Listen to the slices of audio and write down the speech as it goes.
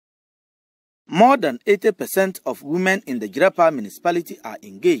More than 80% of women in the Jirapa municipality are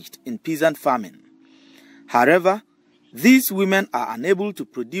engaged in peasant farming. However, these women are unable to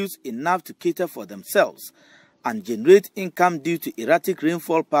produce enough to cater for themselves and generate income due to erratic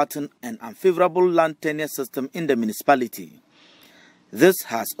rainfall pattern and unfavorable land tenure system in the municipality. This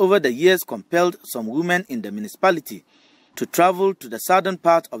has over the years compelled some women in the municipality to travel to the southern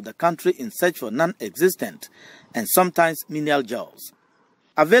part of the country in search for non-existent and sometimes menial jobs.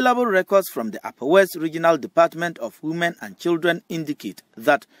 Available records from the Upper West Regional Department of Women and Children indicate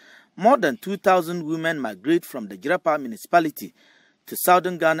that more than 2,000 women migrate from the Jirapa municipality to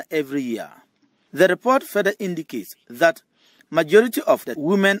southern Ghana every year. The report further indicates that majority of the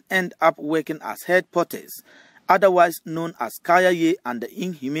women end up working as head porters, otherwise known as kayaye, under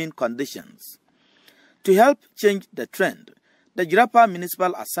inhumane conditions. To help change the trend, the Jirapa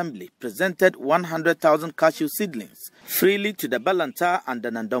Municipal Assembly presented 100,000 cashew seedlings freely to the Balanta and the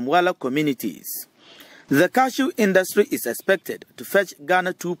Nandomwala communities. The cashew industry is expected to fetch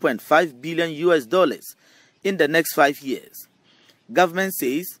Ghana $2.5 billion in the next 5 years. Government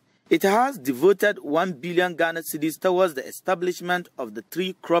says it has devoted 1 billion Ghana cedis towards the establishment of the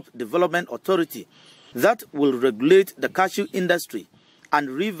Tree Crop Development Authority that will regulate the cashew industry and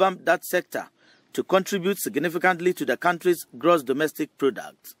revamp that sector to contribute significantly to the country's gross domestic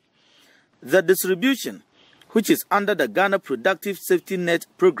product. The distribution, which is under the Ghana Productive Safety Net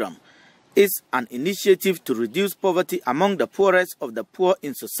program, is an initiative to reduce poverty among the poorest of the poor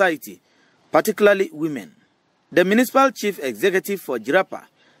in society, particularly women. The municipal chief executive for Jirapa,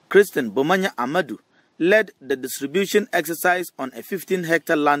 Christian Bomanya Amadou, led the distribution exercise on a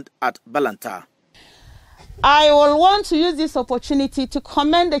 15-hectare land at Balanta. I will want to use this opportunity to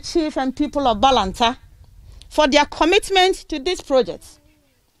commend the chief and people of Balanta for their commitment to this project.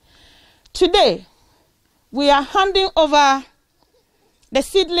 Today, we are handing over the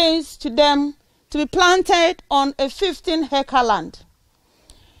seedlings to them to be planted on a 15-hectare land.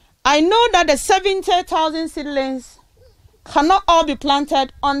 I know that the 70,000 seedlings cannot all be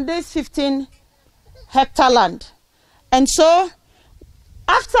planted on this 15-hectare land. And so,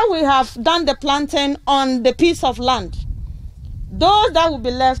 after we have done the planting on the piece of land, those that will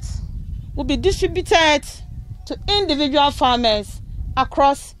be left will be distributed to individual farmers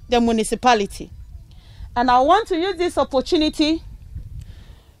across the municipality. And I want to use this opportunity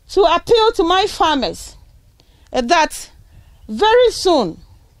to appeal to my farmers that very soon,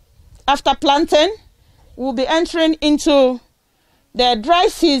 after planting, we'll be entering into the dry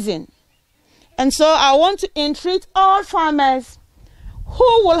season. And so I want to entreat all farmers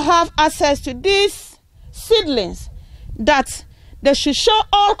who will have access to these seedlings that they should show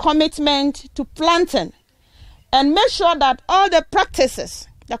all commitment to planting and make sure that all the practices,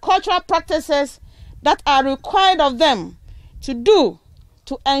 the cultural practices that are required of them to do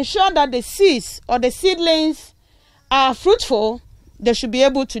to ensure that the seeds or the seedlings are fruitful, they should be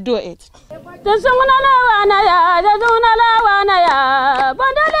able to do it. These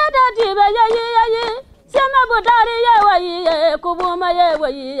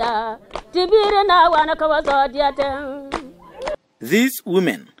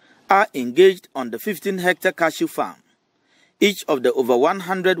women are engaged on the 15-hectare cashew farm. Each of the over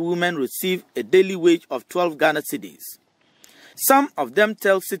 100 women receive a daily wage of 12 Ghana cedis. Some of them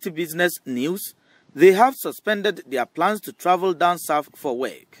tell Citi Business News they have suspended their plans to travel down south for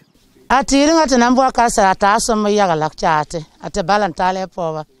work.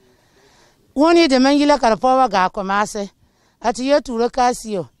 Woni de mangila karapawa ga komase ati yetu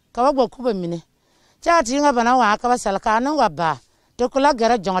cashew kawa kuba mine chati nga bana wa ka basalka nan wa ba to kula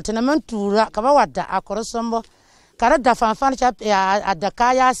gara jonga na man tura ka ba wadda akoro sombo kara da fanfan cha adda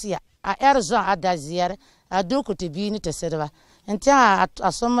kaya sia a erzo adda ziyar aduku tibini te serva enta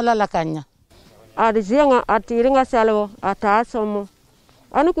asomla la kanya adjenga atiringa salwo ata somo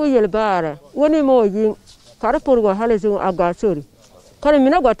anuku yelbare woni mo yin kara purgo halezu agasori kare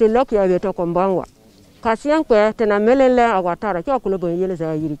mina gwate lok ya beto kombangwa kasian kwe tena melele agwatara kyo kulo bon yele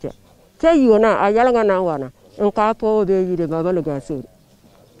za yiriche ke yona ayalanga na wana nka po be yire babalo gasuri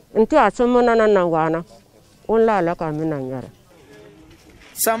nti asomona na wana onla la ka mina nyara.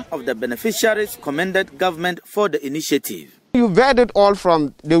 Some of the beneficiaries commended government for the initiative. You've heard it all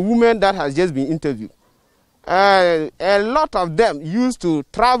from the women that has just been interviewed. A lot of them used to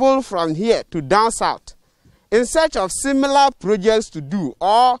travel from here to down south in search of similar projects to do,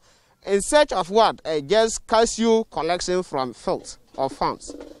 or in search of what? Just cashew collection from fields or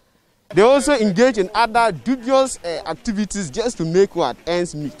farms. They also engage in other dubious activities just to make what?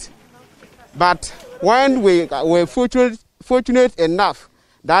 Ends meet. But when we were fortunate enough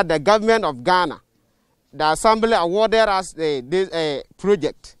that the government of Ghana, the assembly awarded us this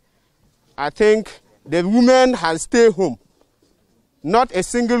project, I think the women has stayed home. Not a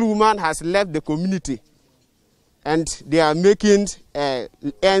single woman has left the community. And they are making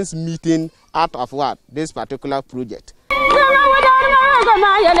ends meeting out of what? This particular project.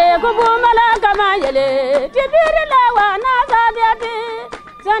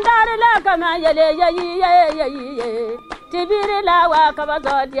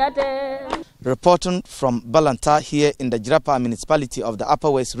 Reporting from Balanta here in the Jirapa Municipality of the Upper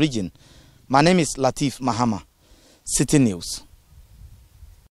West Region, my name is Latif Mahama, Citi News.